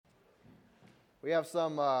We have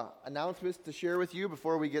some announcements to share with you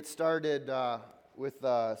before we get started with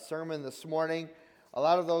the sermon this morning. A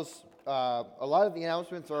lot of the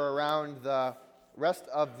announcements are around the rest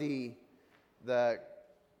of the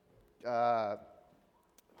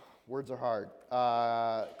words are hard.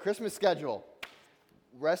 Christmas schedule.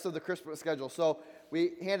 Rest of the Christmas schedule. So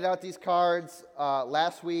we handed out these cards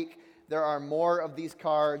last week. There are more of these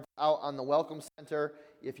cards out on the Welcome Center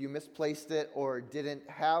if you misplaced it or didn't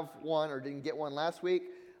have one or didn't get one last week.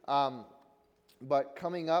 But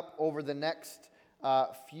coming up over the next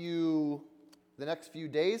few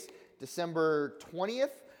days, December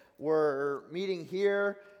 20th, we're meeting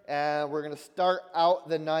here and we're going to start out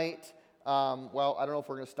the night. I don't know if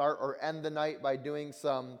we're going to start or end the night by doing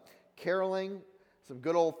some caroling, some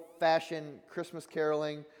good old-fashioned Christmas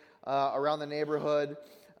caroling around the neighborhood.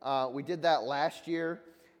 We did that last year,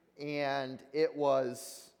 and it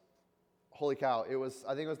was, holy cow, I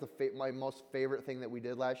think it was my most favorite thing that we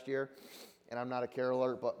did last year, and I'm not a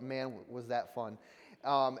caroler, but man, was that fun.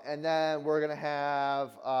 And then we're going to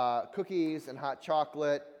have cookies and hot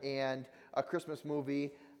chocolate and a Christmas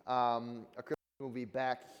movie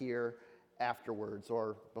back here afterwards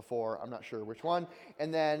or before, I'm not sure which one.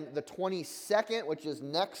 And then the 22nd, which is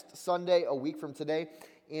next Sunday, a week from today,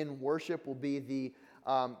 in worship will be the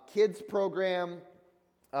kids program.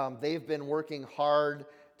 They've been working hard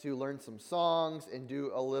to learn some songs and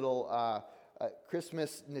do a little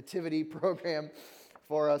Christmas nativity program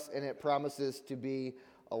for us, and it promises to be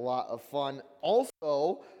a lot of fun.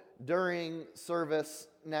 Also, during service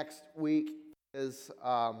next week is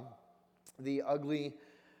the Ugly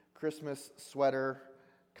Christmas Sweater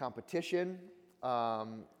competition.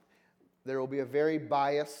 There will be a very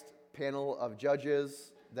biased panel of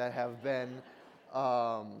judges that have been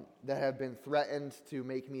threatened to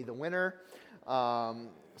make me the winner.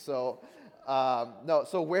 So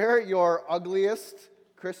wear your ugliest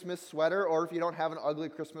Christmas sweater, or if you don't have an ugly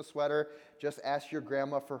Christmas sweater, just ask your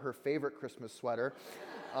grandma for her favorite Christmas sweater,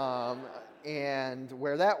 and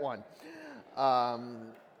wear that one.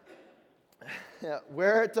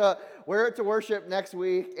 Wear it to worship next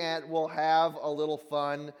week, and we'll have a little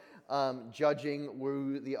fun judging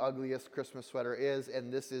who the ugliest Christmas sweater is,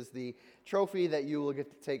 and this is the trophy that you will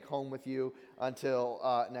get to take home with you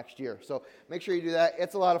until next year. So make sure you do that.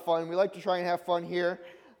 It's a lot of fun. We like to try and have fun here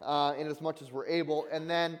in as much as we're able. And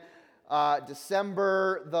then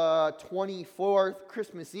December the 24th,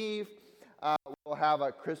 Christmas Eve, we'll have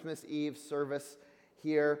a Christmas Eve service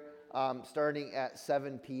here starting at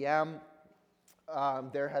 7 p.m.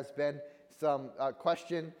 There has been some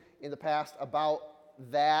question in the past about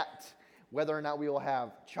that, whether or not we will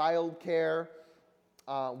have childcare.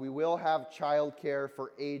 We will have childcare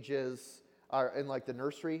for ages in like the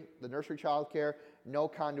nursery childcare. No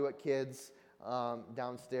conduit kids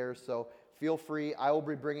downstairs. So feel free. I will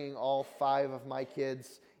be bringing all 5 of my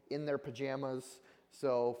kids in their pajamas.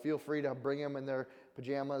 So feel free to bring them in their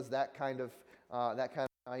pajamas. That kind of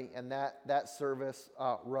night, and that service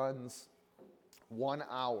runs 1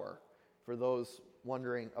 hour for those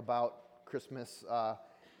wondering about Christmas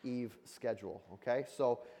Eve schedule. Okay,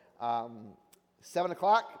 so 7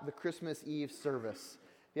 o'clock, the Christmas Eve service.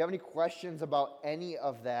 If you have any questions about any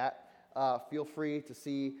of that, feel free to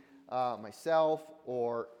see myself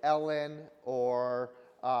or Ellen or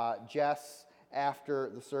Jess after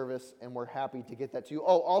the service, and we're happy to get that to you.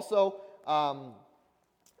 Oh, also,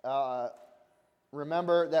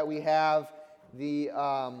 remember that we have okay,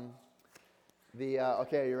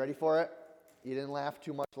 are you ready for it? You didn't laugh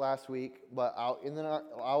too much last week, but out in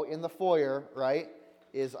the foyer, right,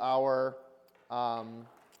 is our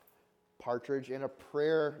partridge in a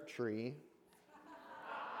prayer tree.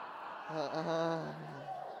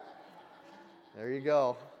 There you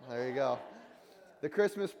go. The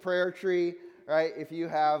Christmas prayer tree, right? If you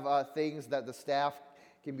have things that the staff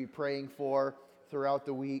can be praying for throughout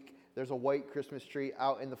the week, there's a white Christmas tree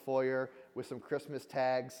out in the foyer with some Christmas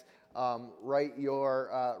tags. Write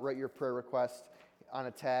your prayer request on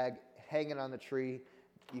a tag, hang it on the tree.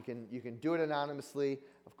 You can do it anonymously,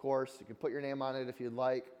 of course. You can put your name on it if you'd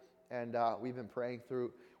like. And we've been praying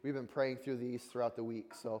through these throughout the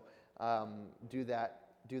week. So do that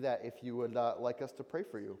if you would like us to pray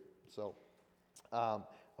for you. So a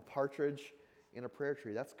partridge in a prayer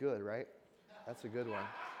tree. That's good, right? That's a good one.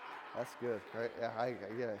 That's good, right? Yeah, I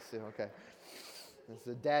see. Okay. It's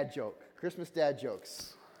a dad joke. Christmas dad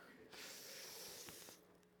jokes.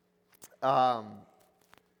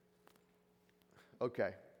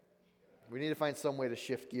 Okay. We need to find some way to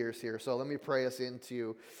shift gears here. So let me pray us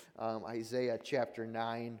into Isaiah chapter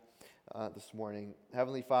 9 this morning.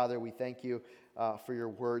 Heavenly Father, we thank you for your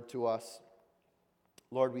word to us.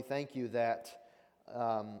 Lord, we thank you that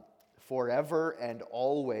forever and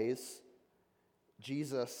always,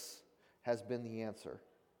 Jesus has been the answer.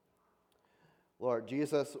 Lord,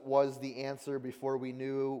 Jesus was the answer before we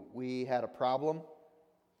knew we had a problem.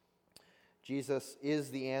 Jesus is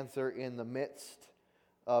the answer in the midst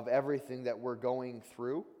of everything that we're going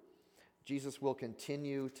through. Jesus will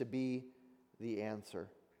continue to be the answer.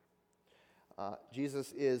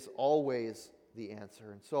 Jesus is always the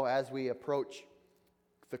answer. And so as we approach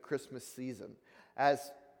the Christmas season,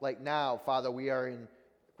 as like now, Father, we're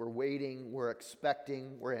waiting, we're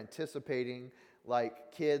expecting, we're anticipating,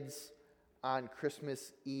 like kids on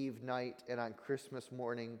Christmas Eve night and on Christmas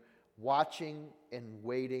morning, watching and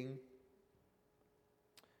waiting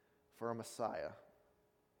for a Messiah,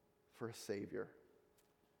 for a Savior.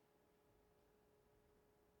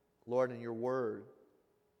 Lord, in your word,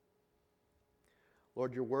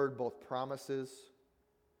 Lord, your word both promises,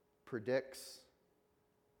 predicts,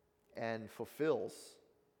 and fulfills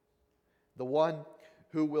the one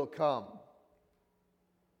who will come.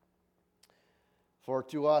 For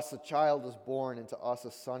to us a child is born, and to us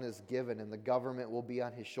a son is given, and the government will be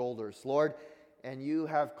on his shoulders. Lord, and you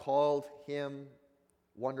have called him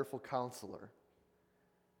Wonderful Counselor,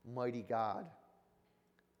 Mighty God,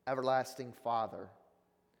 Everlasting Father,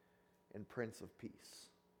 and Prince of Peace.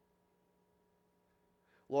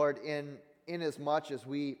 Lord, inasmuch as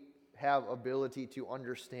we have ability to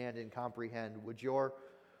understand and comprehend, would your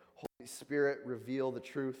Holy Spirit reveal the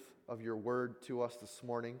truth of your word to us this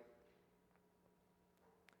morning?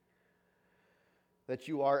 That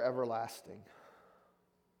you are everlasting.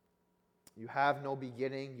 You have no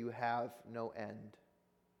beginning, you have no end.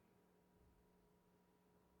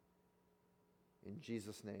 In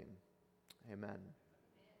Jesus' name, amen.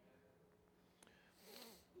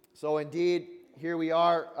 So indeed, here we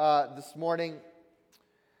are this morning,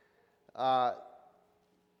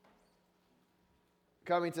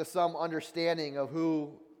 coming to some understanding of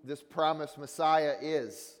who this promised Messiah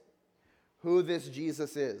is, who this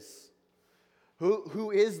Jesus is,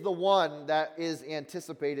 who is the one that is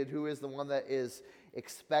anticipated, who is the one that is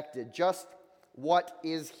expected. Just what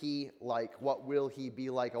is he like? What will he be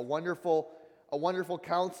like? A wonderful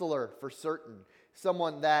counselor for certain.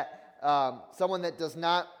 Someone that does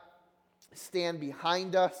not stand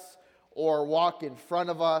behind us or walk in front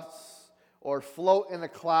of us or float in a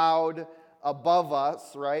cloud above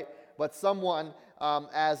us, right? But someone,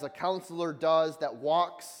 as a counselor does, that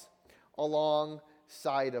walks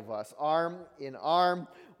alongside of us, arm in arm,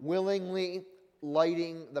 willingly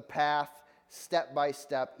lighting the path step by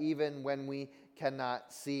step, even when we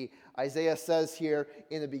cannot see. Isaiah says here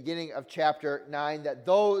in the beginning of chapter 9 that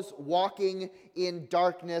those walking in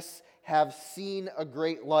darkness have seen a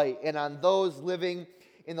great light, and on those living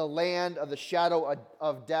in the land of the shadow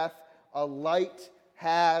of death, a light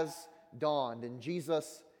has dawned. And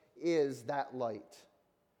Jesus is that light.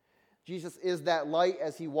 Jesus is that light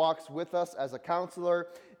as he walks with us as a counselor.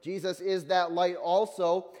 Jesus is that light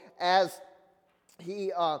also as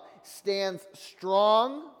he stands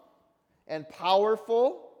strong and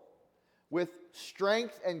powerful with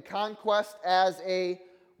strength and conquest as a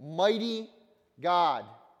mighty God.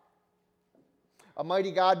 A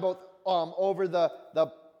mighty God both over the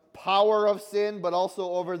power of sin, but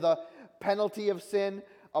also over the penalty of sin.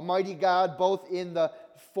 A mighty God both in the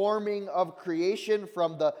forming of creation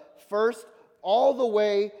from the first all the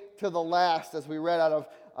way to the last, as we read out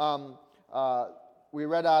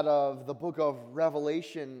of the book of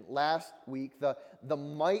Revelation last week, the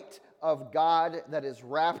might of God that is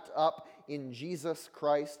wrapped up in Jesus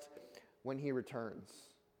Christ when he returns.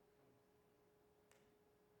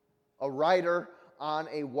 A rider on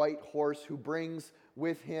a white horse who brings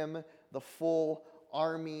with him the full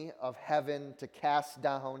army of heaven to cast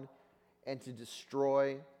down and to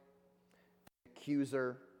destroy the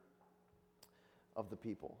accuser of the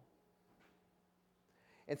people.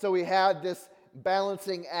 And so we have this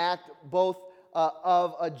balancing act both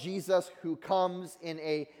of a Jesus who comes in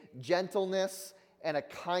a gentleness and a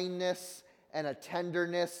kindness and a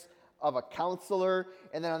tenderness of a counselor.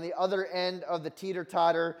 And then on the other end of the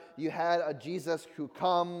teeter-totter, you had a Jesus who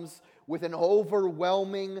comes with an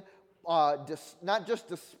overwhelming, not just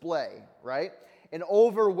display, right? An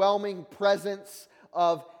overwhelming presence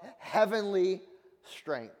of heavenly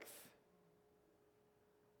strength.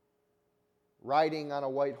 Riding on a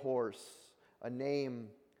white horse, a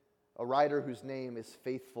rider whose name is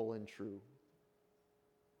faithful and true.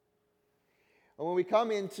 And when we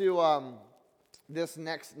come into this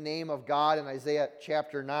next name of God in Isaiah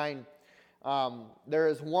chapter 9, there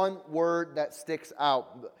is one word that sticks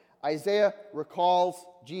out. Isaiah recalls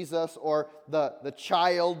Jesus, or the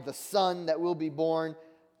child, the son that will be born,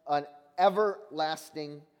 an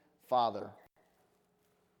everlasting Father.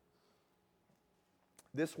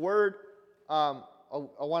 This word I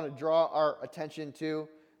want to draw our attention to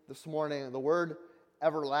this morning. The word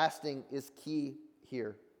everlasting is key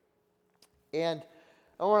here. And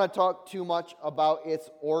I don't want to talk too much about its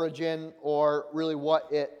origin or really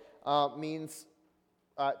what it means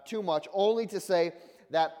too much, only to say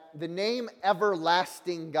that the name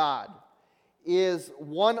everlasting God is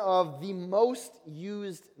one of the most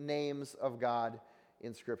used names of God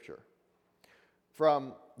in Scripture.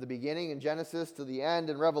 From the beginning in Genesis to the end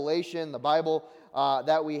in Revelation, the Bible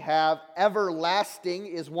that we have, everlasting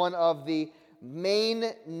is one of the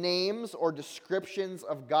main names or descriptions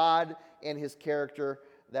of God and His character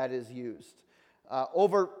that is used.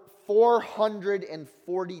 Over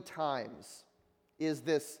 440 times is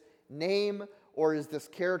this name or is this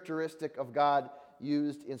characteristic of God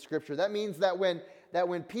used in Scripture. That means that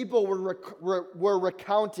when people were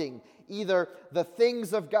recounting either the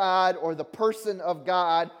things of God or the person of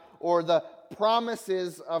God or the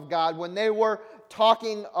promises of God, when they were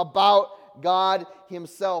talking about God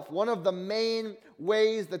Himself, one of the main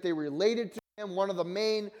ways that they related to Him, one of the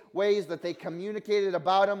main ways that they communicated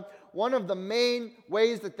about Him, one of the main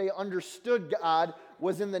ways that they understood God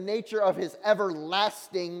was in the nature of His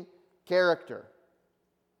everlasting character.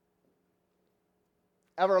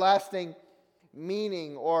 Everlasting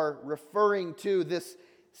meaning or referring to this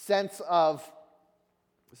sense of,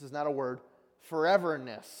 this is not a word,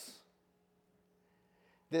 foreverness.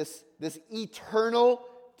 This eternal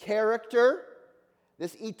character,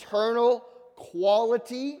 this eternal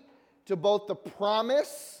quality to both the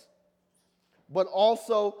promise but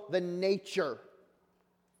also the nature.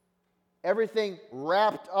 Everything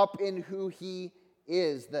wrapped up in who He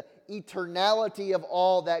is, the eternality of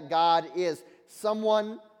all that God is.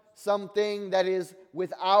 Someone, something that is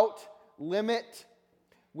without limit,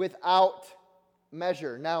 without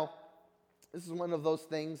measure. Now, this is one of those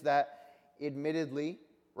things that admittedly,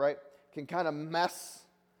 right, can kind of mess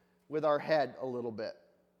with our head a little bit.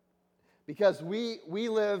 Because we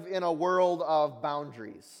live in a world of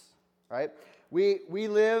boundaries, right? We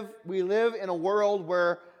live in a world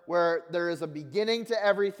where there is a beginning to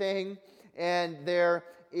everything and there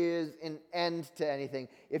is an end to anything.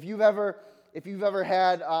 If you've ever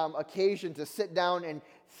had occasion to sit down and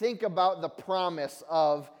think about the promise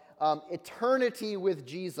of eternity with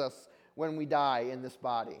Jesus when we die in this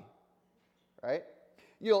body, right?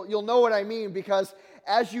 You'll know what I mean, because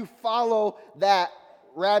as you follow that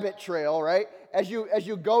rabbit trail, right? As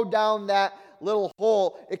you go down that little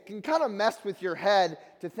hole, it can kind of mess with your head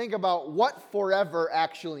to think about what forever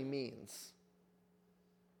actually means.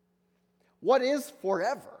 What is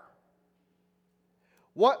forever?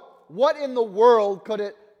 What in the world could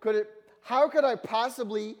it how could I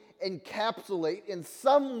possibly encapsulate in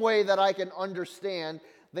some way that I can understand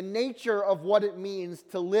the nature of what it means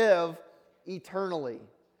to live eternally?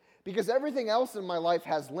 Because everything else in my life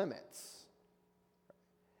has limits.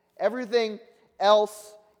 Everything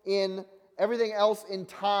else in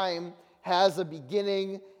time has a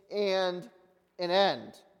beginning and an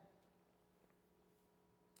end.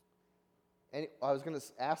 And I was going to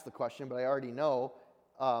ask the question, but I already know.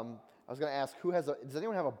 I was going to ask, does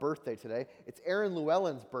anyone have a birthday today? It's Aaron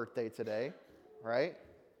Llewellyn's birthday today, right?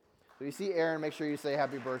 So you see Aaron, make sure you say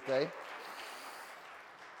happy birthday.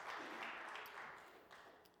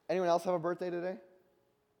 Anyone else have a birthday today?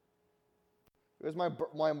 It was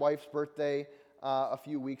my wife's birthday a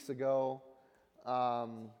few weeks ago,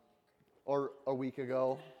 or a week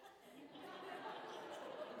ago.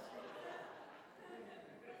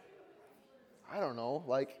 I don't know,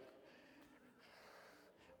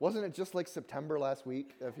 wasn't it just like September last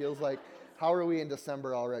week? It feels like, how are we in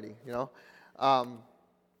December already, you know?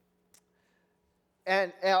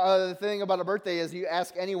 And the thing about a birthday is you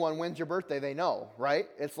ask anyone, when's your birthday? They know, right?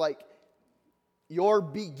 It's like your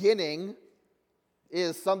beginning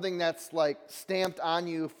is something that's like stamped on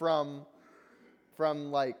you from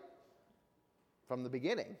the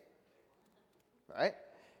beginning, right?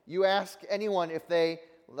 You ask anyone if they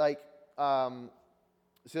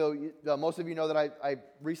most of you know that I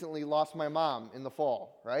recently lost my mom in the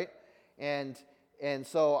fall, right? And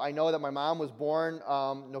so I know that my mom was born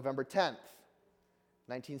November 10th,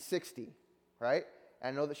 1960, right?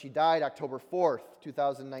 And I know that she died October 4th,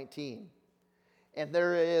 2019. And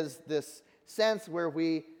there is this sense where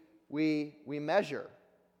we measure,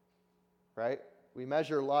 right? We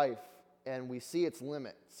measure life and we see its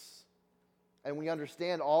limits. And we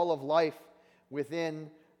understand all of life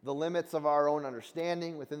within the limits of our own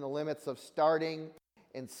understanding, within the limits of starting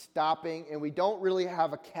and stopping, and we don't really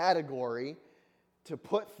have a category to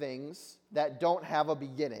put things that don't have a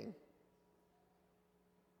beginning.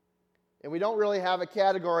 And we don't really have a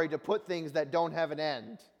category to put things that don't have an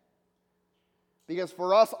end. Because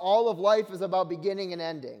for us, all of life is about beginning and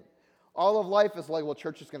ending. All of life is like, well,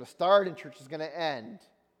 church is going to start and church is going to end.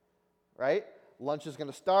 Right? Lunch is going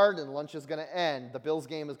to start and lunch is going to end. The Bills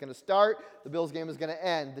game is going to start. The Bills game is going to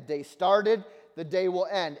end. The day started. The day will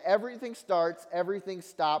end. Everything starts. Everything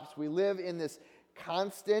stops. We live in this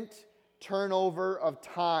constant turnover of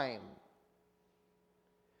time.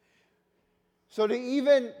 So to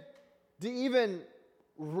even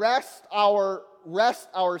rest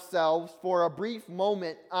ourselves for a brief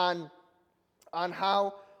moment on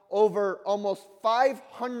how over almost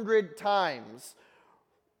 500 times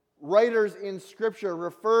writers in Scripture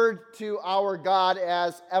referred to our God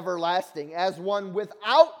as everlasting, as one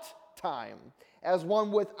without time, as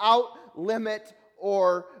one without limit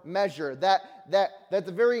or measure. That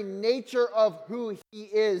the very nature of who he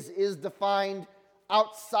is defined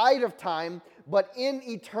outside of time, but in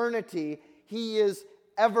eternity, he is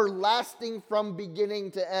everlasting from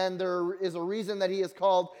beginning to end. There is a reason that he is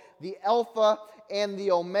called the Alpha and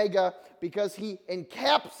the Omega, because he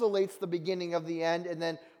encapsulates the beginning of the end and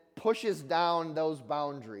then pushes down those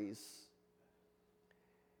boundaries.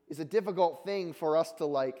 It's a difficult thing for us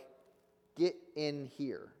to get in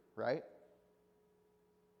here, right?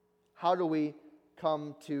 How do we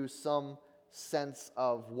come to some sense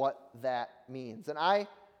of what that means? And I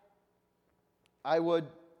would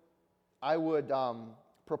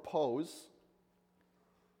propose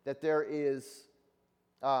that there is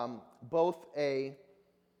both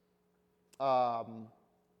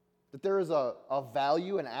that there is a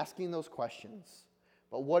value in asking those questions.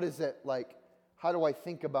 But what is it like? How do I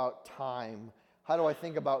think about time? How do I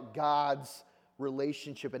think about God's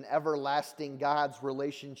relationship and everlasting God's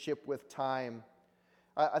relationship with time?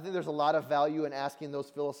 I think there's a lot of value in asking those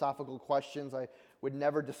philosophical questions. I would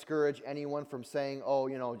never discourage anyone from saying,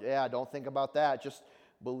 don't think about that. Just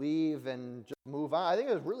believe and just move on. I think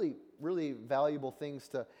there's really, really valuable things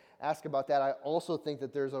to ask about that. I also think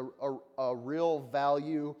that there's a real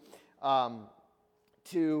value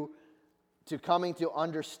to coming to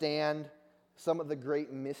understand some of the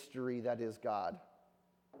great mystery that is God.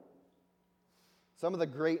 Some of the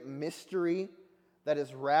great mystery that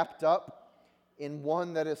is wrapped up in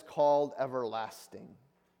one that is called everlasting.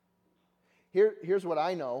 Here's what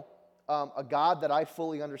I know. A God that I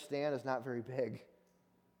fully understand is not very big.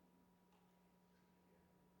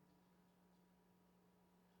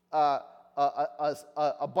 A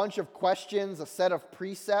bunch of questions, a set of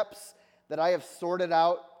precepts that I have sorted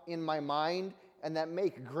out in my mind and that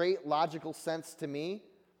make great logical sense to me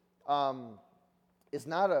is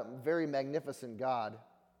not a very magnificent God.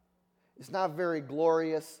 It's not very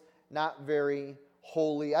glorious, not very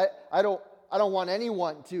holy. I don't want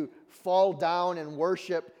anyone to fall down and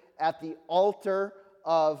worship at the altar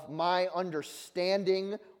of my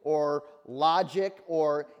understanding or logic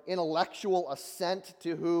or intellectual assent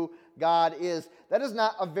to who God is. That is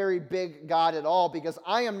not a very big God at all, because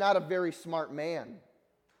I am not a very smart man.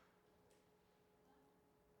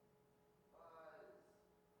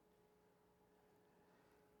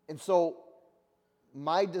 And so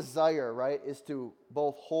my desire, right, is to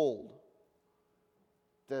both hold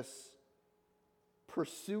this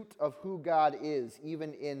pursuit of who God is,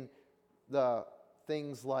 even in the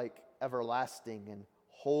things like everlasting and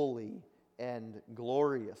holy and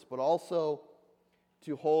glorious, but also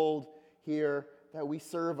to hold here that we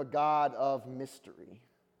serve a God of mystery.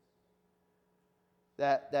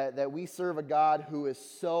 That we serve a God who is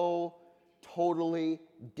so totally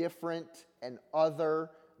different and other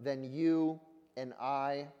than you and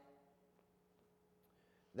I,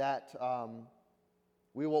 that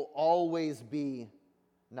we will always be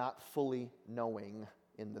not fully knowing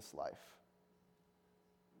in this life.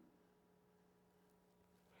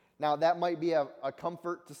 Now, that might be a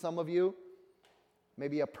comfort to some of you,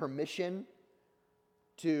 maybe a permission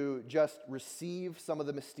to just receive some of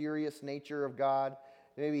the mysterious nature of God,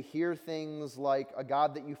 maybe hear things like a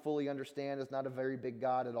God that you fully understand is not a very big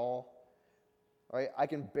God at all. Right? I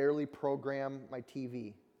can barely program my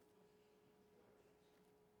TV.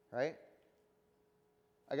 Right?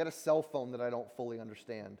 I got a cell phone that I don't fully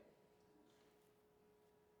understand.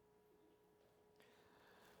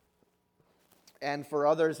 And for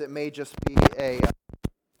others, it may just be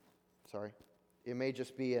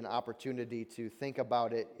an opportunity to think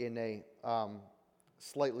about it in a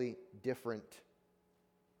slightly different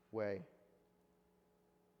way.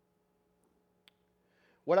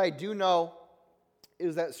 What I do know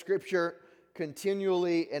is that Scripture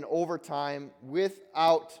continually and over time,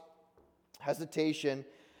 without hesitation,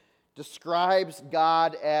 describes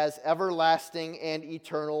God as everlasting and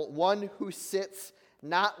eternal, one who sits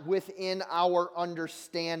not within our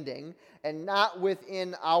understanding, and not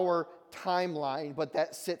within our timeline, but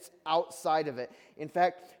that sits outside of it. In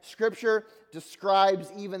fact, Scripture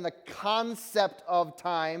describes even the concept of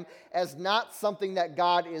time as not something that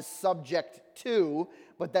God is subject to,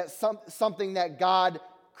 but that's something that God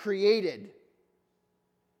created.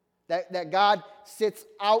 That God sits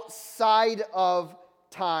outside of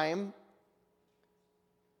time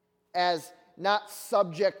as not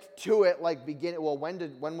subject to it, like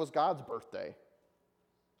when was God's birthday?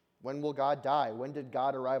 When will God die? When did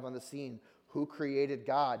God arrive on the scene? Who created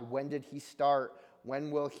God? When did he start?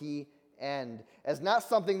 When will he end? As not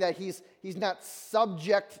something that he's not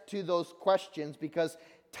subject to those questions, because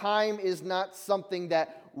time is not something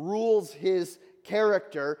that rules his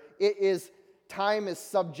character. Time is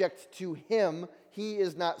subject to him. He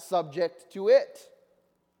is not subject to it.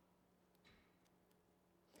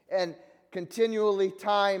 And continually,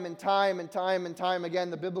 time and time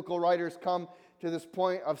again, the biblical writers come to this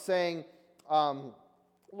point of saying,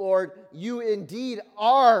 Lord, you indeed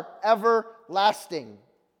are everlasting.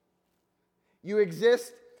 You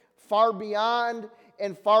exist far beyond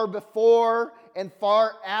and far before and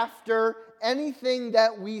far after anything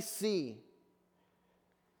that we see.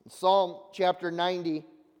 In Psalm chapter 90,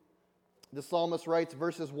 the psalmist writes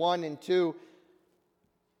verses 1 and 2.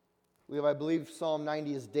 I believe Psalm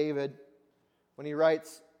 90 is David, when he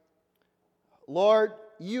writes, Lord,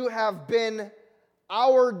 you have been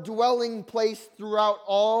our dwelling place throughout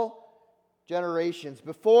all generations.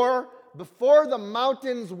 Before the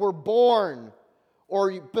mountains were born,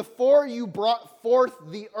 or before you brought forth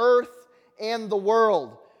the earth and the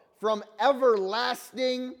world, from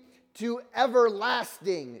everlasting to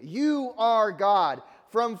everlasting, you are God.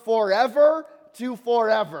 From forever to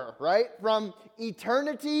forever, right? From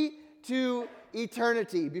eternity to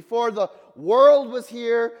eternity. Before the world was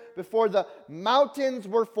here, before the mountains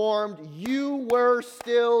were formed, you were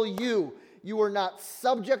still you. You were not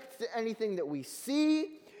subject to anything that we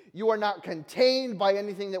see. You are not contained by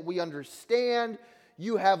anything that we understand.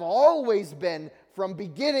 You have always been, from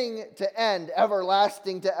beginning to end,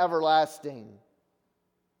 everlasting to everlasting.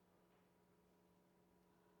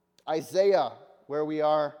 Isaiah, where we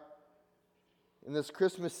are in this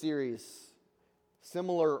Christmas series,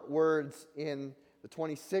 similar words in the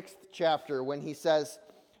 26th chapter when he says,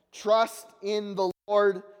 trust in the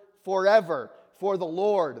Lord forever. For the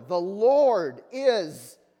Lord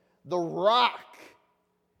is the rock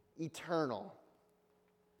eternal.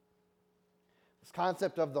 This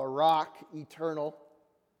concept of the rock eternal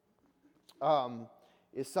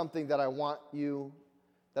is something that I want to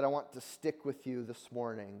stick with you this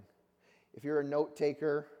morning. If you're a note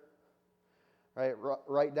taker, right,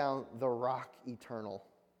 write down the rock eternal.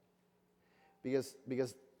 Because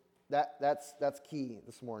that's key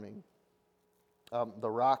this morning. The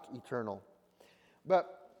rock eternal.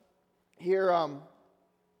 But here's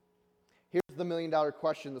the $1 million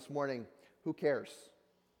question this morning. Who cares?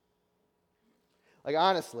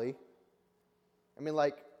 Honestly,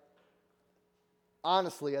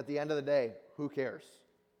 at the end of the day, who cares?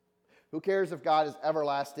 Who cares if God is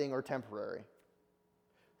everlasting or temporary?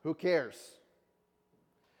 Who cares?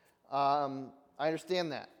 I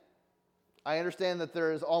understand that. I understand that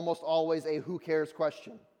there is almost always a who cares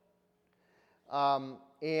question.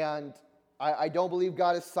 And I don't believe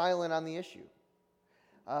God is silent on the issue.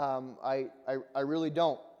 I really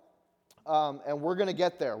don't. And we're going to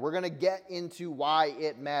get there. We're going to get into why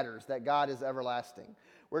it matters that God is everlasting.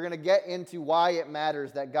 We're going to get into why it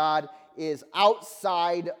matters that God is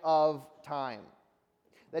outside of time.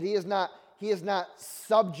 That He is not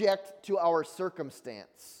subject to our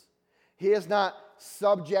circumstance. He is not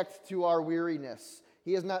subject to our weariness.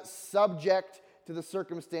 He is not subject to the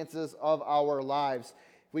circumstances of our lives.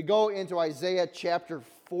 If we go into Isaiah chapter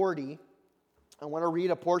 40, I want to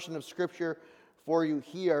read a portion of Scripture for you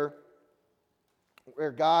here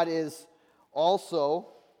where God is also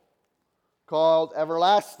called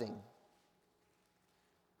everlasting.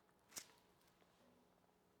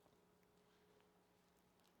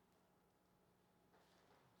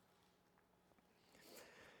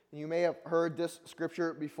 You may have heard this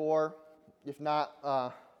scripture before. If not,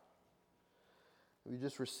 we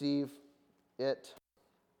just receive it.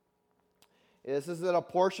 This is in a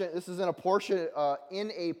portion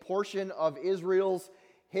of Israel's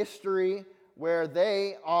history where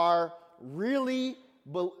they are really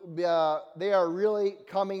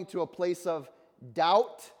coming to a place of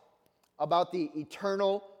doubt about the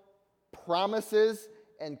eternal promises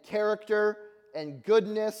and character and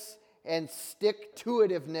goodness and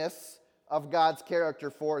stick-to-itiveness of God's character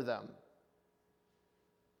for them.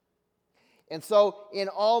 And so, in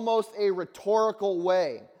almost a rhetorical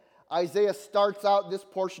way, Isaiah starts out this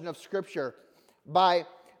portion of Scripture by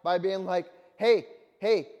being like, hey,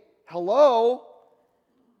 hello?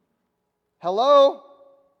 Hello?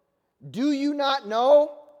 Do you not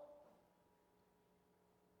know?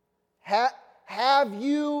 Have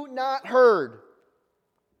you not heard?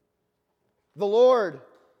 The Lord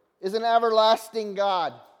is an everlasting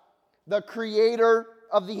God, the creator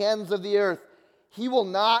of the ends of the earth. He will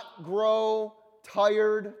not grow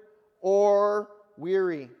tired or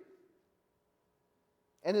weary.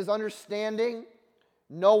 And his understanding,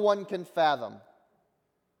 no one can fathom.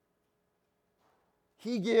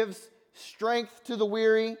 He gives strength to the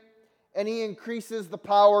weary, and he increases the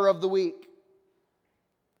power of the weak.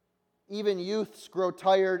 Even youths grow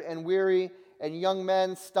tired and weary, and young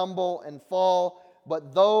men stumble and fall.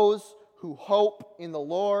 But those who hope in the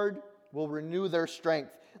Lord will renew their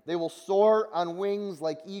strength. They will soar on wings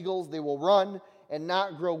like eagles. They will run and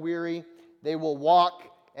not grow weary. They will walk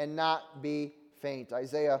and not be faint.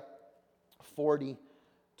 Isaiah 40,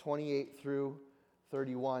 28 through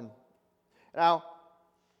 31. Now,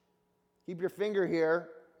 keep your finger here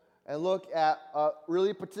and look at a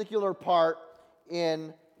really particular part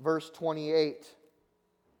in verse 28.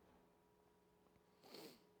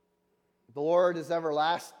 The Lord is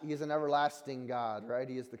everlasting. He is an everlasting God, right?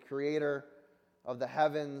 He is the creator of the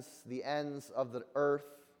heavens, the ends of the earth.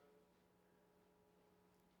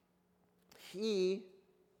 He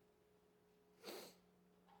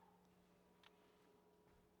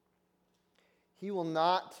will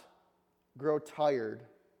not grow tired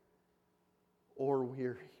or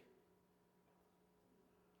weary.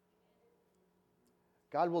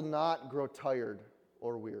 God will not grow tired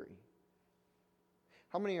or weary.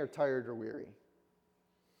 How many are tired or weary?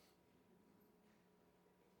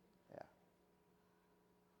 Yeah.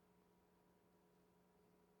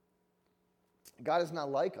 God is not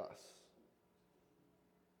like us.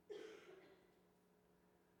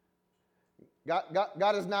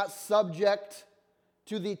 God is not subject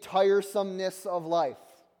to the tiresomeness of life.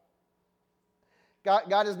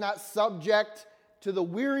 God is not subject to the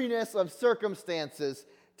weariness of circumstances,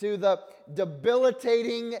 to the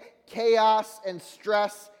debilitating chaos and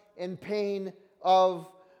stress and pain of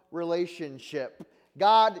relationship.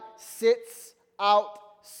 God sits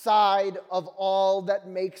outside of all that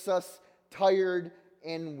makes us tired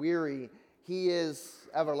and weary. He is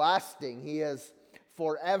everlasting. He is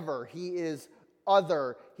forever. He is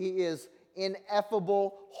other. He is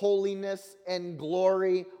ineffable holiness and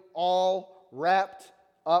glory, all wrapped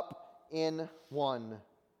up in one.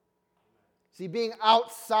 See, being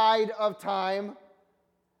outside of time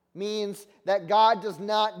means that God does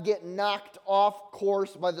not get knocked off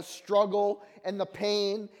course by the struggle and the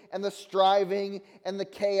pain and the striving and the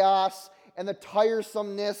chaos and the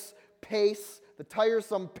tiresome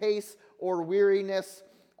pace or weariness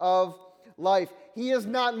of life. He is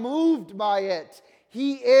not moved by it.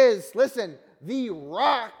 He is, listen, the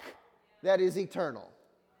rock that is eternal.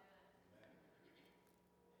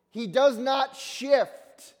 He does not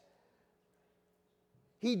shift.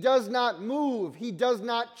 He does not move. He does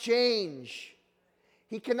not change.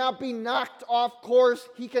 He cannot be knocked off course.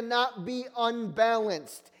 He cannot be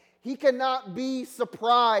unbalanced. He cannot be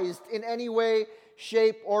surprised in any way,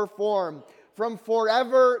 shape, or form. From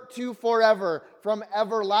forever to forever, from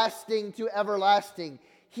everlasting to everlasting,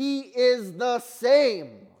 He is the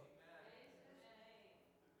same.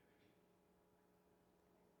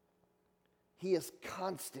 He is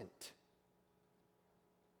constant.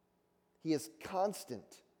 He is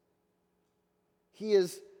constant. He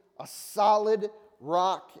is a solid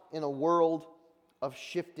rock in a world of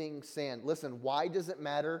shifting sand. Listen, why does it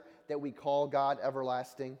matter that we call God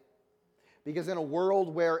everlasting? Because in a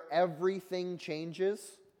world where everything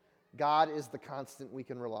changes, God is the constant we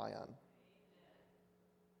can rely on.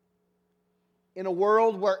 In a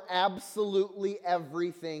world where absolutely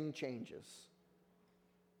everything changes,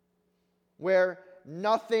 where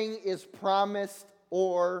nothing is promised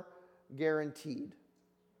or guaranteed,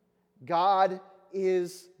 God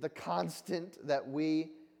is the constant that we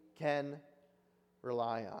can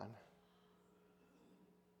rely on.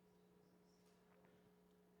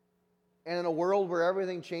 And in a world where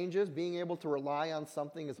everything changes, being able to rely on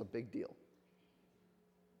something is a big deal.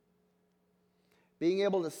 Being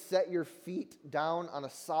able to set your feet down on a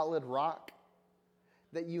solid rock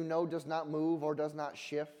that you know does not move or does not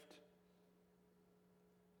shift.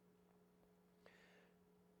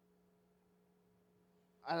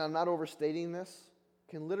 And I'm not overstating this,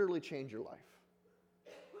 can literally change your life.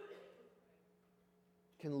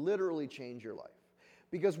 Can literally change your life.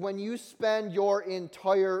 Because when you spend your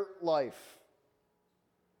entire life,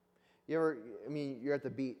 You're at the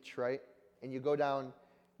beach, right? And you go down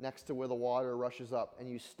next to where the water rushes up and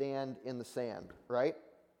you stand in the sand, right?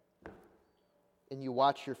 And you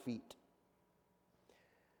watch your feet.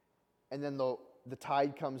 And then the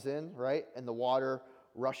tide comes in, right? And the water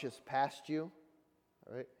rushes past you,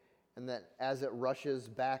 right? And then as it rushes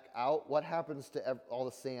back out, what happens to all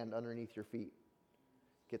the sand underneath your feet?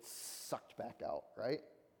 It gets sucked back out, right?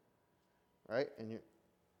 Right? And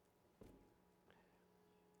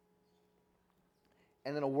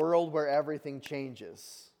in a world where everything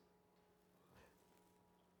changes,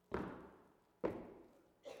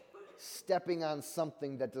 stepping on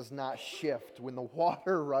something that does not shift when the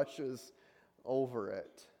water rushes over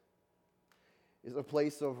it is a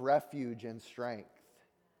place of refuge and strength.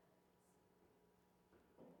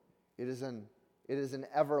 It is an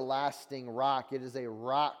everlasting rock. It is a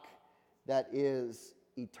rock that is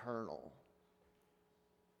eternal.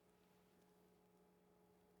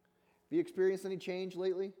 Have you experienced any change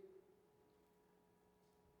lately?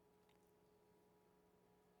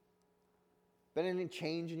 Been any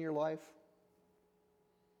change in your life?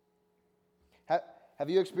 Have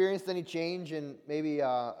you experienced any change in maybe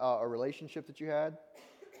a relationship that you had?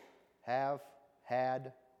 Have,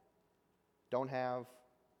 had, don't have,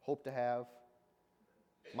 hope to have,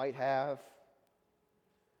 might have?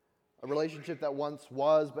 A relationship that once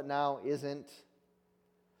was but now isn't?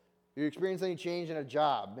 Have you experienced any change in a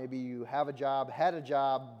job? Maybe you have a job, had a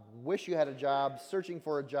job, wish you had a job, searching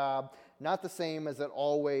for a job, not the same as it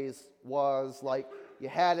always was, like you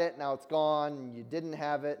had it, now it's gone, you didn't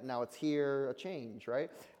have it, now it's here, a change, right?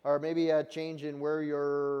 Or maybe a change in where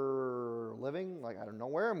you're living, like I don't know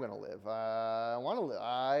where I'm going to live, I want to live,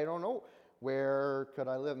 I don't know, where could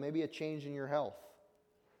I live? Maybe a change in your health.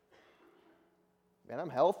 Man, I'm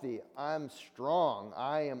healthy, I'm strong,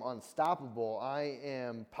 I am unstoppable, I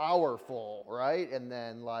am powerful, right? And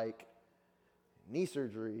then like knee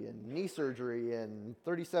surgery and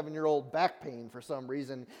 37-year-old back pain for some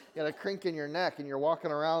reason. You got a crink in your neck and you're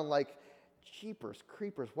walking around like, jeepers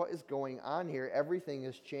creepers, what is going on here? Everything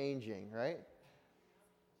is changing, right?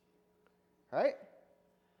 Right?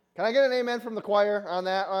 Can I get an amen from the choir on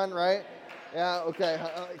that one, right? Yeah, okay.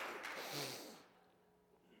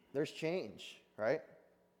 There's change, right?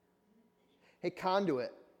 Hey,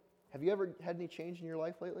 Conduit, have you ever had any change in your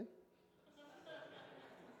life lately?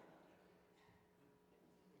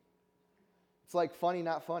 It's like funny,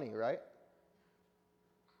 not funny, right?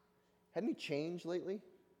 Had any change lately?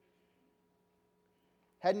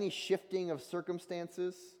 Had any shifting of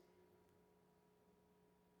circumstances?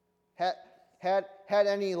 Had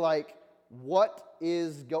any like, what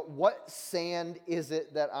sand is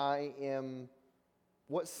it that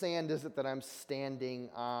I'm standing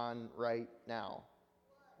on right now?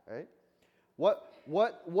 Right?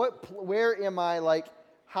 Where am I, like,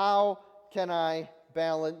 how can I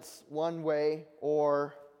balance one way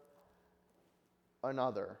or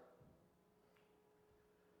another?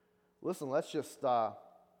 Listen, let's just, I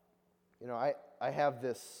have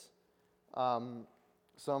this,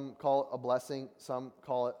 some call it a blessing, some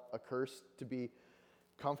call it a curse, to be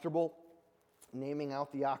comfortable naming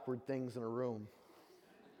out the awkward things in a room.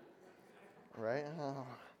 Right?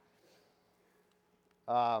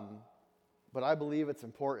 But I believe it's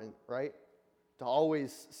important, right? To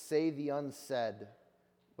always say the unsaid.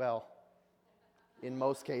 Well, in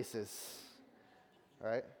most cases,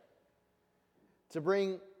 right? To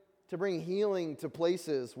bring healing to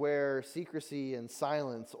places where secrecy and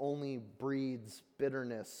silence only breeds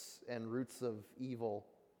bitterness and roots of evil,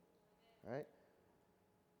 right?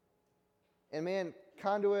 And man,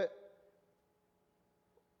 Conduit,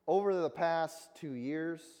 over the past 2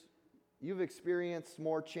 years, you've experienced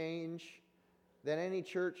more change than any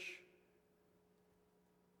church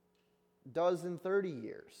does in 30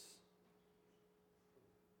 years.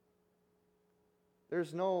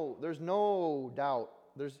 There's no doubt.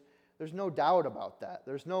 There's no doubt about that.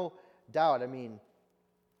 There's no doubt. I mean,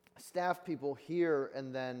 staff people here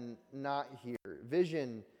and then not here.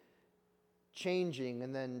 Vision changing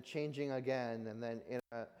and then changing again and then in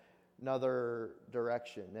another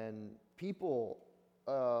direction. And people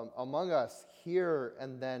among us here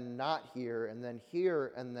and then not here and then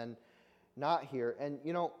here and then not here. And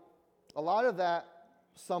a lot of that,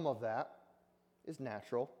 some of that, is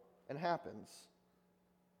natural and happens.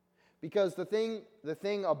 Because the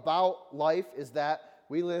thing about life is that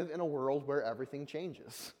we live in a world where everything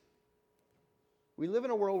changes. We live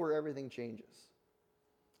in a world where everything changes.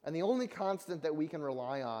 And the only constant that we can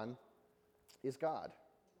rely on is God.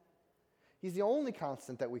 He's the only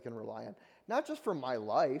constant that we can rely on. Not just for my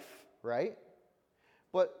life, right?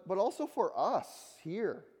 But also for us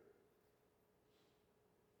here.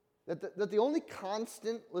 That the only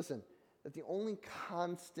constant, listen, that the only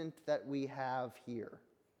constant that we have here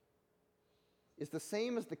is the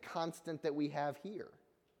same as the constant that we have here.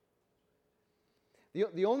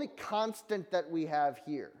 The only constant that we have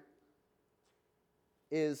here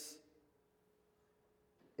is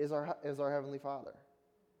our Heavenly Father.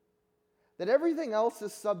 That everything else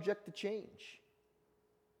is subject to change.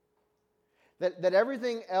 That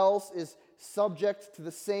everything else is subject to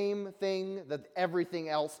the same thing that everything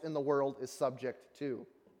else in the world is subject to.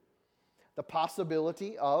 The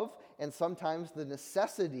possibility of, and sometimes the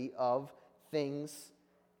necessity of, things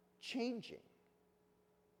changing.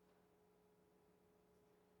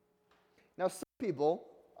 Now, some people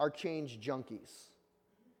are change junkies.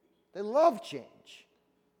 They love change.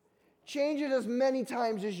 Change it as many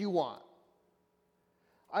times as you want.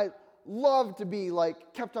 I love to be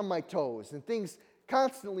kept on my toes and things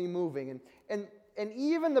constantly moving. And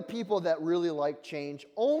even the people that really like change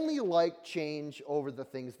only like change over the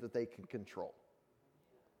things that they can control.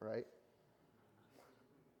 Right?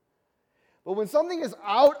 But when something is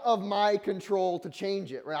out of my control to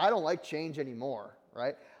change it, right, I don't like change anymore,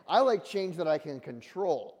 right? I like change that I can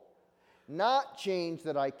control, not change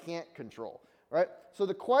that I can't control, right? So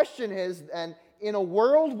the question is, and in a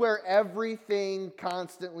world where everything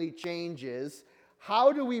constantly changes,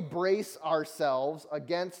 how do we brace ourselves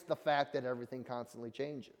against the fact that everything constantly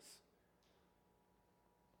changes?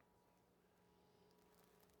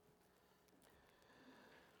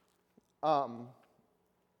 I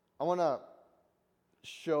want to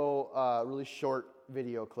show a really short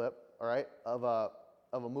video clip, all right, of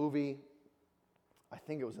a movie. I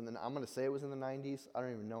think it was I'm going to say it was in the 90s. I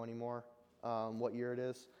don't even know anymore what year it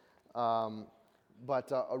is.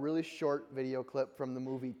 But a really short video clip from the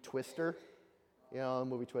movie Twister. You know the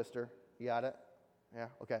movie Twister? You got it? Yeah,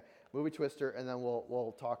 okay. Movie Twister, and then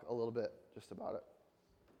we'll talk a little bit just about it.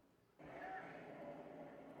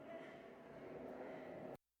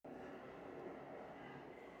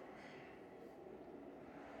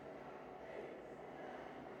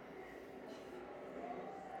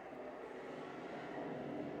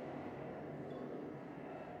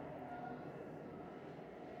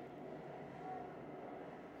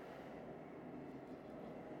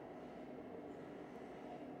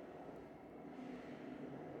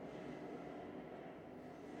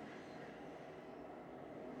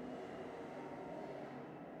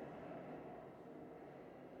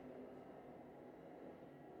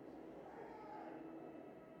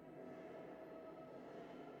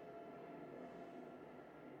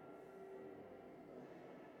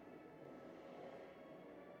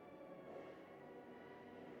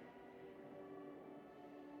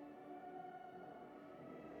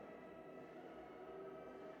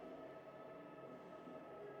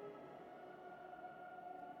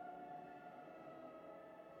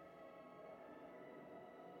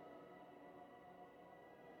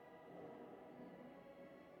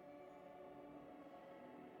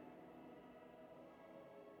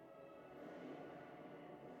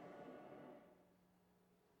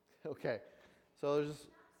 Okay, so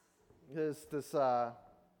there's this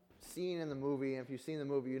scene in the movie, and if you've seen the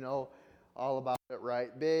movie, you know all about it,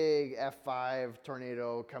 right? Big F5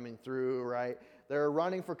 tornado coming through, right? They're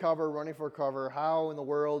running for cover. How in the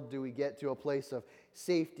world do we get to a place of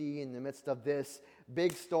safety in the midst of this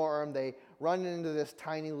big storm? They run into this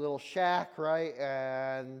tiny little shack, right?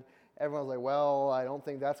 And everyone's like, well, I don't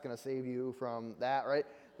think that's going to save you from that, right?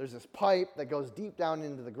 There's this pipe that goes deep down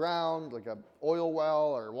into the ground, like an oil well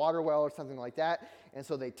or water well or something like that. And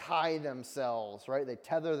so they tie themselves, right? They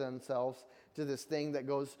tether themselves to this thing that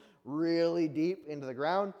goes really deep into the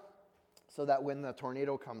ground so that when the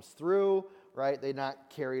tornado comes through, right, they're not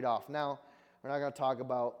carried off. Now, we're not going to talk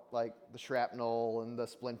about like the shrapnel and the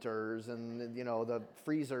splinters and, you know, the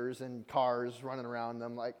freezers and cars running around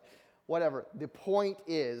them, like whatever. The point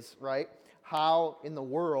is, right, how in the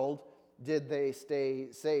world did they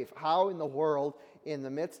stay safe? How in the world, in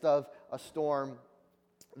the midst of a storm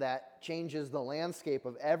that changes the landscape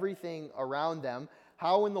of everything around them,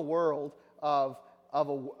 how in the world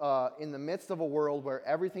in the midst of a world where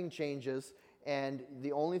everything changes and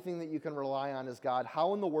the only thing that you can rely on is God,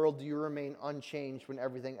 how in the world do you remain unchanged when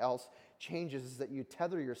everything else changes? Is that you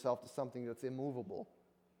tether yourself to something that's immovable.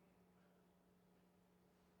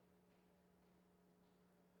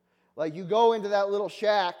 Like you go into that little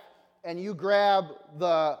shack and you grab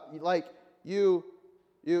the you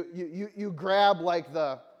grab like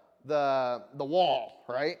the wall,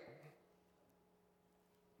 right?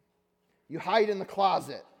 You hide in the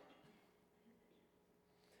closet.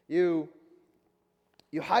 You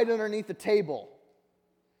hide underneath the table,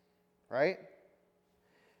 right?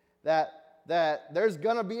 That there's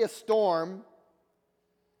going to be a storm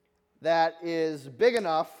that is big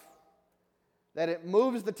enough that it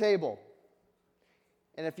moves the table.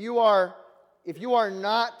 And if you are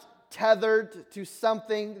not tethered to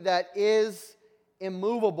something that is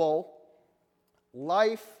immovable,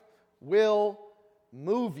 life will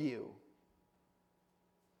move you.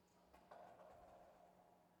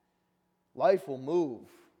 Life will move.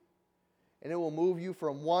 And it will move you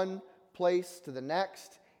from one place to the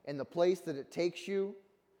next, and the place that it takes you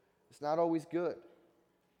is not always good.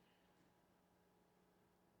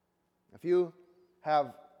 If you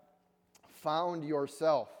have found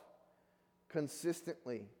yourself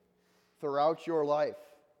consistently throughout your life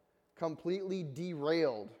completely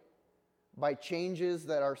derailed by changes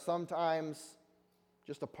that are sometimes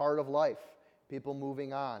just a part of life, people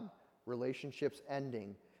moving on, relationships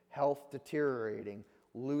ending, health deteriorating,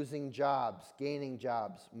 losing jobs, gaining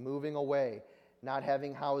jobs, moving away, not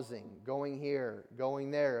having housing, going here,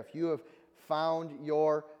 going there. If you have found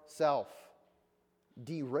yourself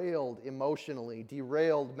derailed emotionally,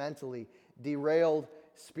 derailed mentally, derailed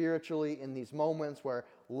spiritually in these moments where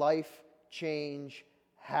life change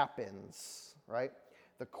happens, right?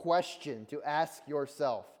 The question to ask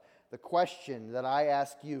yourself, the question that I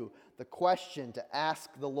ask you, the question to ask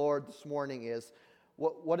the Lord this morning is,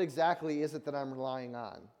 what exactly is it that I'm relying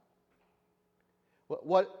on?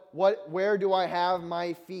 Where do I have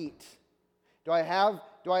my feet? Do I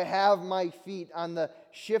have my feet on the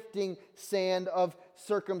shifting sand of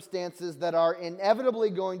circumstances that are inevitably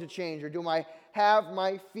going to change? Or do I have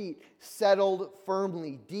my feet settled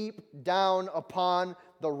firmly deep down upon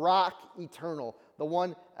the rock eternal, the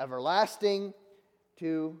one everlasting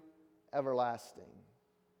to everlasting?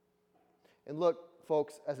 And look,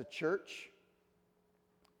 folks, as a church,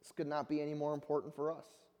 this could not be any more important for us.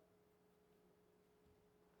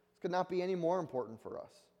 This could not be any more important for us.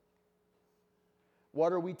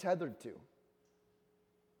 What are we tethered to?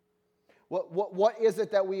 What is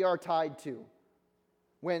it that we are tied to?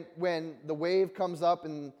 When the wave comes up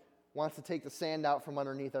and wants to take the sand out from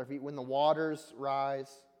underneath our feet, when the waters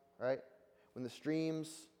rise, right? When the streams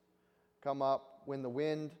come up, when the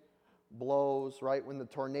wind blows, right? When the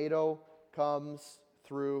tornado comes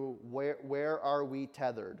through, where are we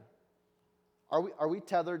tethered? Are we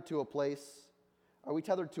tethered to a place? Are we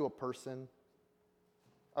tethered to a person?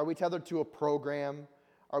 Are we tethered to a program?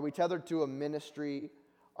 Are we tethered to a ministry?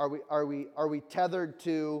 Are we tethered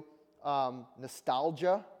to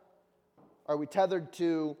nostalgia? Are we tethered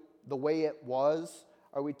to the way it was?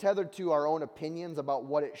 Are we tethered to our own opinions about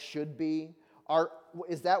what it should be?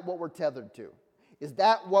 Is that what we're tethered to? Is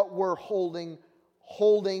that what we're holding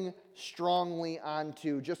strongly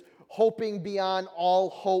onto? Just hoping beyond all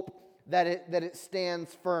hope that it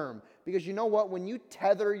stands firm? Because you know what? When you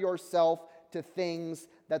tether yourself to things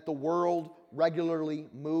that the world regularly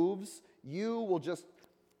moves, you will just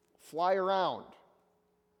fly around,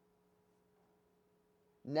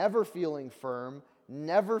 never feeling firm,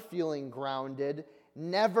 never feeling grounded,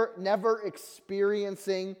 never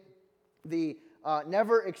experiencing the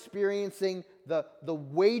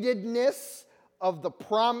weightedness of the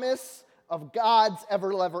promise of God's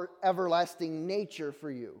everlasting nature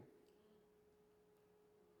for you.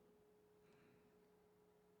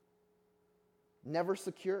 Never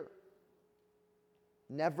secure,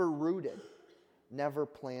 never rooted, never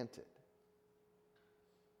planted.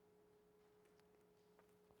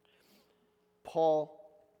 Paul,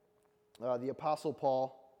 the Apostle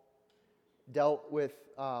Paul, dealt with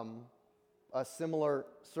a similar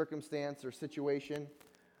circumstance or situation.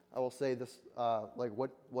 I will say this, like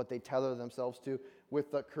what they tether themselves to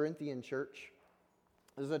with the Corinthian church.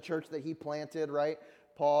 This is a church that he planted, right?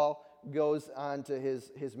 Paul goes on to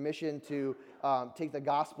his mission to take the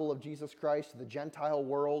gospel of Jesus Christ to the Gentile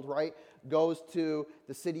world, right? Goes to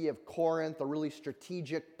the city of Corinth, a really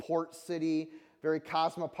strategic port city, very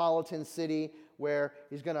cosmopolitan city, where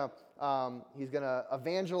he's gonna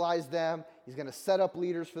evangelize them. He's gonna set up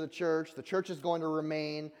leaders for the church. The church is going to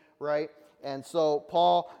remain, right? And so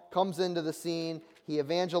Paul comes into the scene. He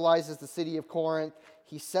evangelizes the city of Corinth.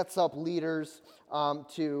 He sets up leaders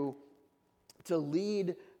to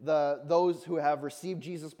lead those who have received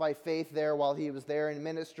Jesus by faith there while he was there in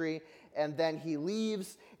ministry. And then he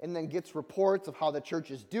leaves and then gets reports of how the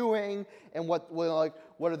church is doing and what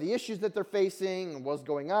are the issues that they're facing and what's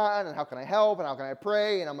going on and how can I help and how can I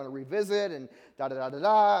pray and I'm going to revisit and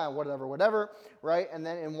da-da-da-da-da and whatever, right? And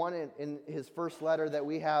then in his first letter that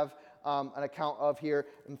we have an account of here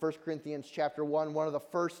in 1 Corinthians chapter 1, one of the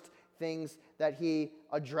first things that he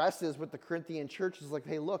addresses with the Corinthian church is like,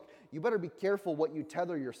 hey, look, you better be careful what you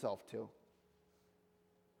tether yourself to.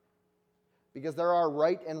 because there are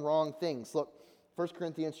right and wrong things. Look, 1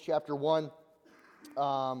 Corinthians chapter 1,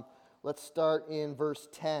 let's start in verse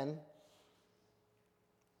 10.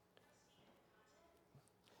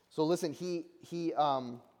 So listen,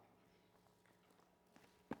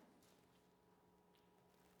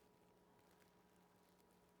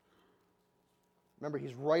 remember,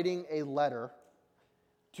 he's writing a letter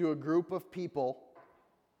to a group of people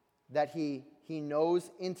that he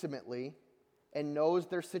knows intimately and knows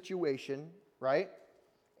their situation, right?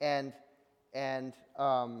 And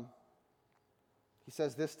he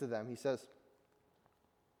says this to them. He says,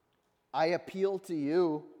 I appeal to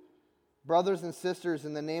you, brothers and sisters,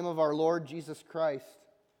 in the name of our Lord Jesus Christ,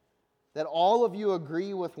 that all of you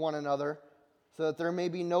agree with one another, so that there may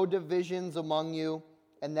be no divisions among you,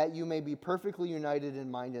 and that you may be perfectly united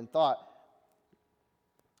in mind and thought.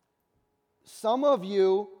 Some of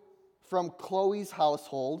you from Chloe's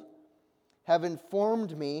household have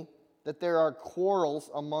informed me that there are quarrels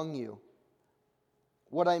among you.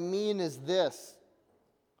 What I mean is this.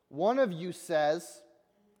 One of you says,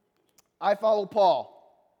 I follow Paul.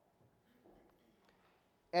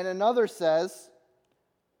 And another says,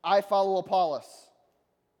 I follow Apollos.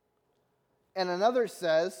 And another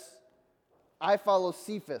says, I follow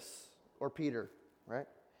Cephas, or Peter, right?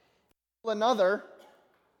 Another,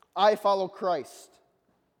 I follow Christ.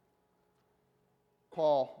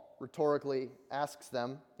 Paul rhetorically asks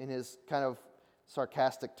them in his kind of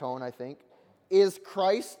sarcastic tone, I think, is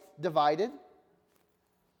Christ divided?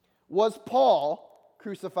 Was Paul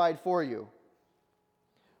crucified for you?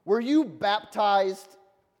 Were you baptized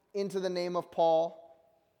into the name of Paul?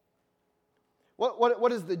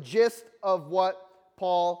 What is the gist of what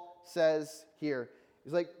Paul says here?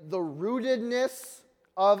 He's like, the rootedness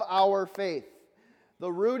of our faith, the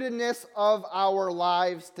rootedness of our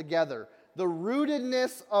lives together, the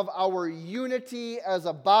rootedness of our unity as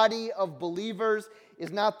a body of believers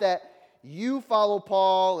is not that you follow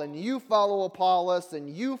Paul and you follow Apollos and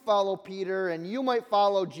you follow Peter and you might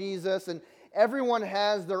follow Jesus and everyone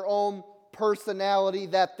has their own personality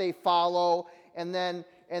that they follow, and then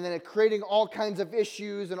creating all kinds of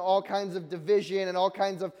issues and all kinds of division and all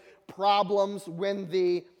kinds of problems when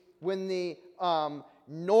the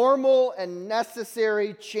normal and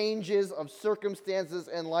necessary changes of circumstances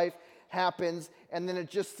in life happens, and then it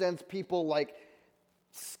just sends people like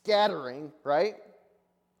scattering, right?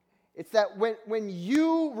 It's that when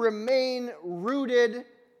you remain rooted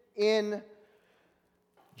in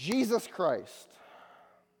Jesus Christ,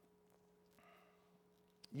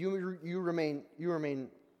 you remain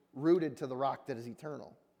rooted to the rock that is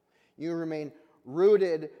eternal. You remain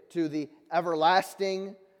rooted to the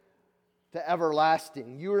everlasting to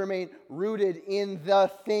everlasting. You remain rooted in the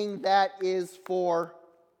thing that is forever.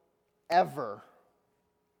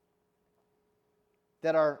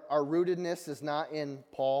 That our rootedness is not in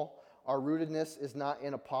Paul. Our rootedness is not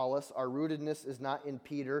in Apollos. Our rootedness is not in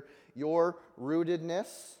Peter. Your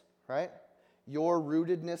rootedness, right? Your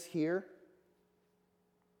rootedness here.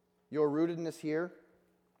 Your rootedness here.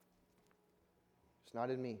 It's not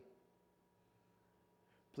in me.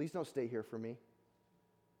 Please don't stay here for me.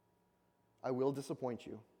 I will disappoint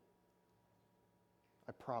you.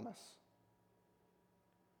 I promise.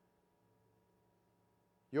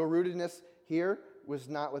 Your rootedness here was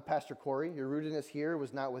not with Pastor Corey. Your rootedness here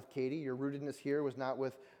was not with Katie. Your rootedness here was not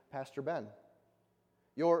with Pastor Ben.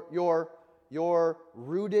 Your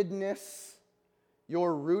rootedness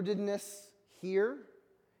here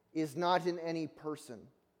is not in any person.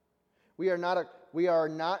 We are not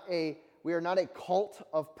a cult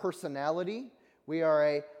of personality. We are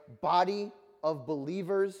a body of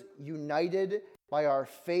believers united by our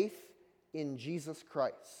faith in Jesus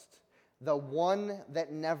Christ, the one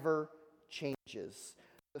that never changes,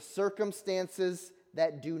 the circumstances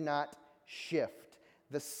that do not shift,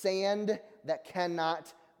 the sand that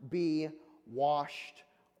cannot be washed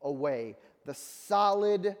away, the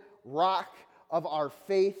solid rock of our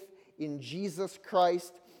faith in Jesus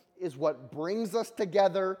Christ is what brings us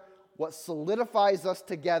together, what solidifies us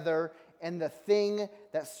together, and the thing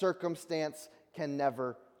that circumstance can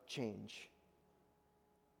never change.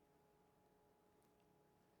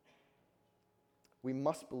 We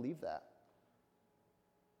must believe that.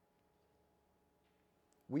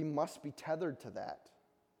 We must be tethered to that.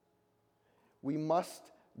 We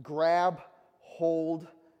must grab hold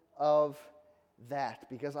of that,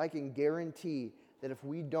 because I can guarantee that if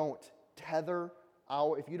you don't tether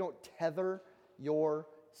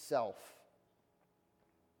yourself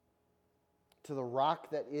to the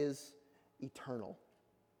rock that is eternal,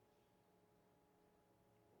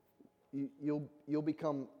 you'll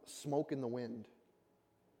become smoke in the wind,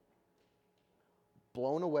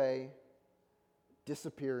 blown away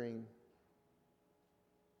disappearing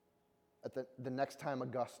at the next time a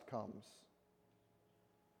gust comes.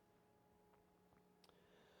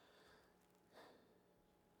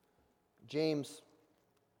 James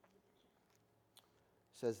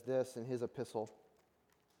says this in his epistle.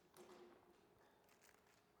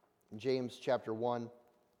 In James chapter 1,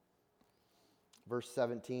 verse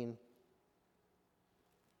 17.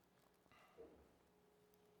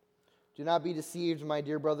 Do not be deceived, my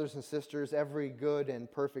dear brothers and sisters. Every good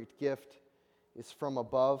and perfect gift is from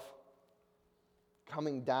above,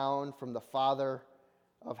 coming down from the Father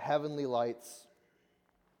of heavenly lights.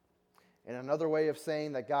 And another way of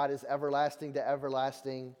saying that God is everlasting to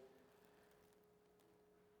everlasting,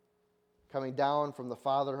 coming down from the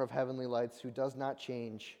Father of heavenly lights, who does not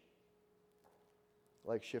change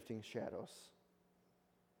like shifting shadows.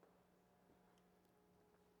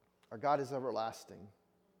 Our God is everlasting,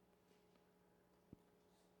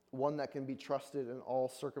 one that can be trusted in all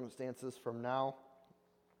circumstances from now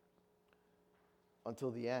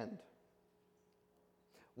until the end.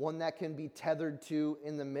 One that can be tethered to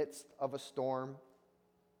in the midst of a storm.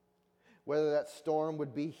 Whether that storm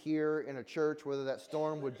would be here in a church, whether that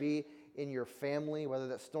storm would be in your family, whether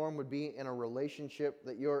that storm would be in a relationship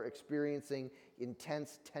that you're experiencing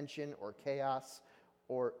intense tension or chaos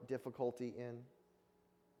or difficulty in.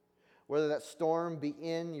 Whether that storm be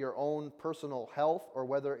in your own personal health, or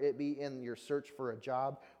whether it be in your search for a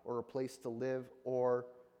job or a place to live, or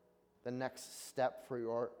the next step for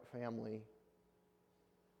your family.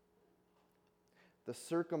 The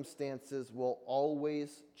circumstances will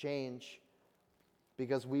always change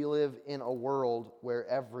because we live in a world where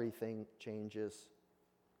everything changes.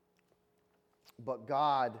 But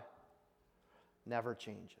God never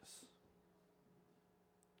changes.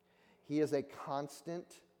 He is a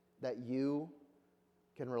constant that you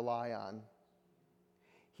can rely on.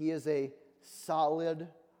 He is a solid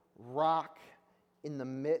rock in the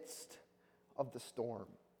midst of the storm.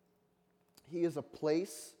 He is a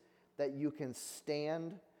place that you can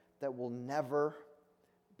stand that will never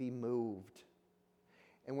be moved.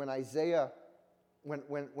 And when Isaiah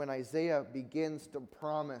begins to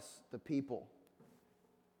promise the people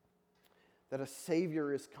that a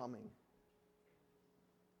Savior is coming,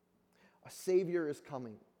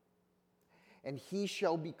 and he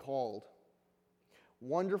shall be called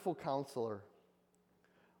Wonderful Counselor,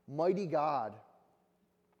 Mighty God,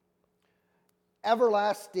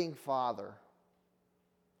 Everlasting Father,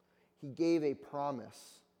 he gave a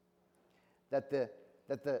promise that the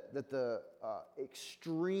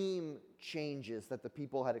extreme changes that the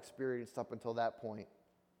people had experienced up until that point,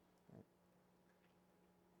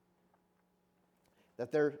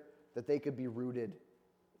 that they could be rooted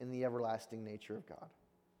in the everlasting nature of God.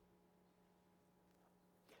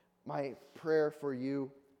 My prayer for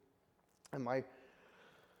you and my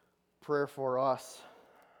prayer for us,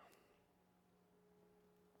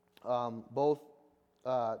 both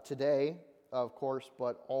today, of course,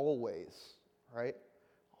 but always, right?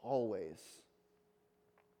 Always,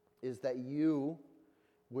 is that you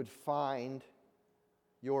would find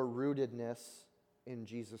your rootedness in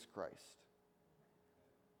Jesus Christ.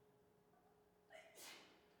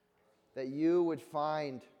 That you would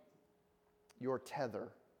find your tether.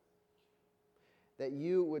 That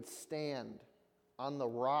you would stand on the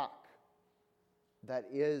rock that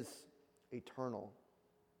is eternal.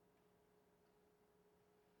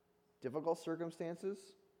 Difficult circumstances?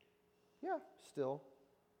 Yeah, still.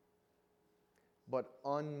 But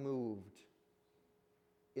unmoved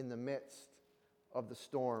in the midst of the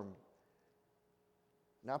storm.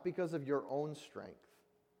 Not because of your own strength,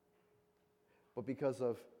 but because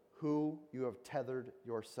of who you have tethered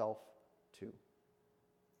yourself to.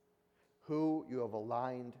 Who you have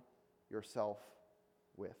aligned yourself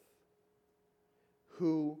with.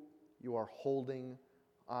 Who you are holding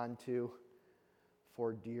onto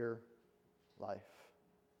for dear life.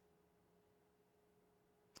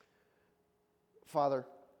 Father,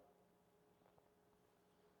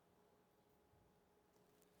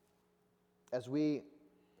 as we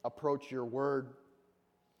approach your word,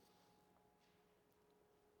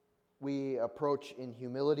 we approach in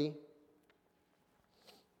humility.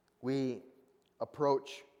 We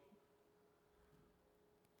approach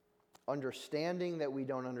understanding that we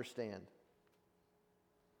don't understand.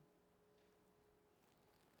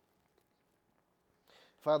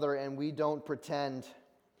 Father, and we don't pretend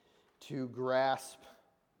to grasp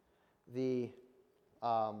the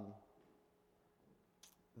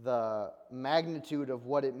magnitude of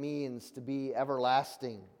what it means to be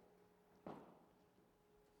everlasting,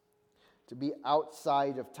 to be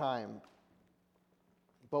outside of time.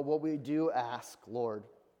 But what we do ask, Lord,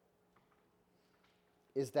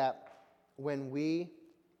 is that when we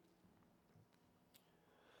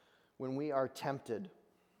are tempted,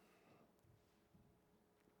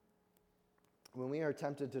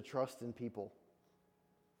 to trust in people,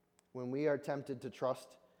 when we are tempted to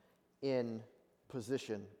trust in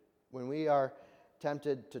position, when we are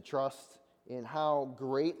tempted to trust in how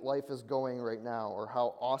great life is going right now, or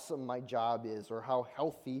how awesome my job is, or how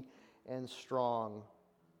healthy and strong,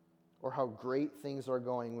 or how great things are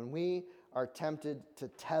going, when we are tempted to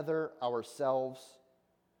tether ourselves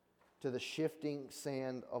to the shifting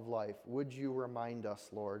sand of life, would you remind us,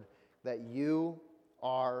 Lord, that you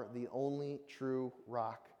are the only true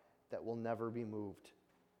rock that will never be moved.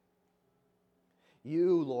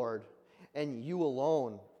 You, Lord, and you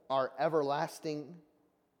alone are everlasting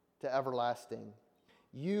to everlasting.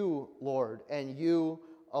 You, Lord, and you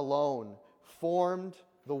alone formed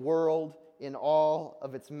the world in all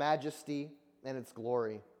of its majesty and its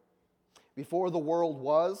glory. Before the world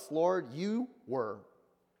was, Lord, you were.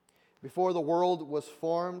 Before the world was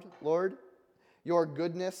formed, Lord, your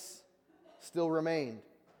goodness still remained.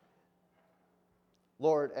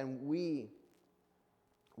 Lord, and we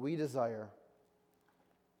desire,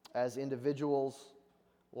 as individuals,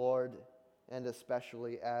 Lord, and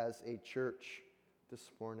especially as a church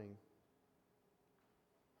this morning,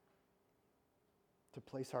 to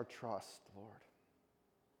place our trust, Lord,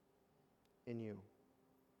 in you.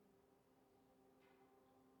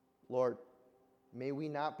 Lord, may we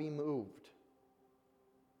not be moved.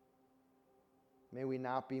 May we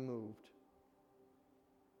not be moved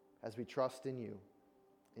as we trust in you.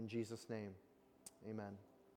 In Jesus' name, amen.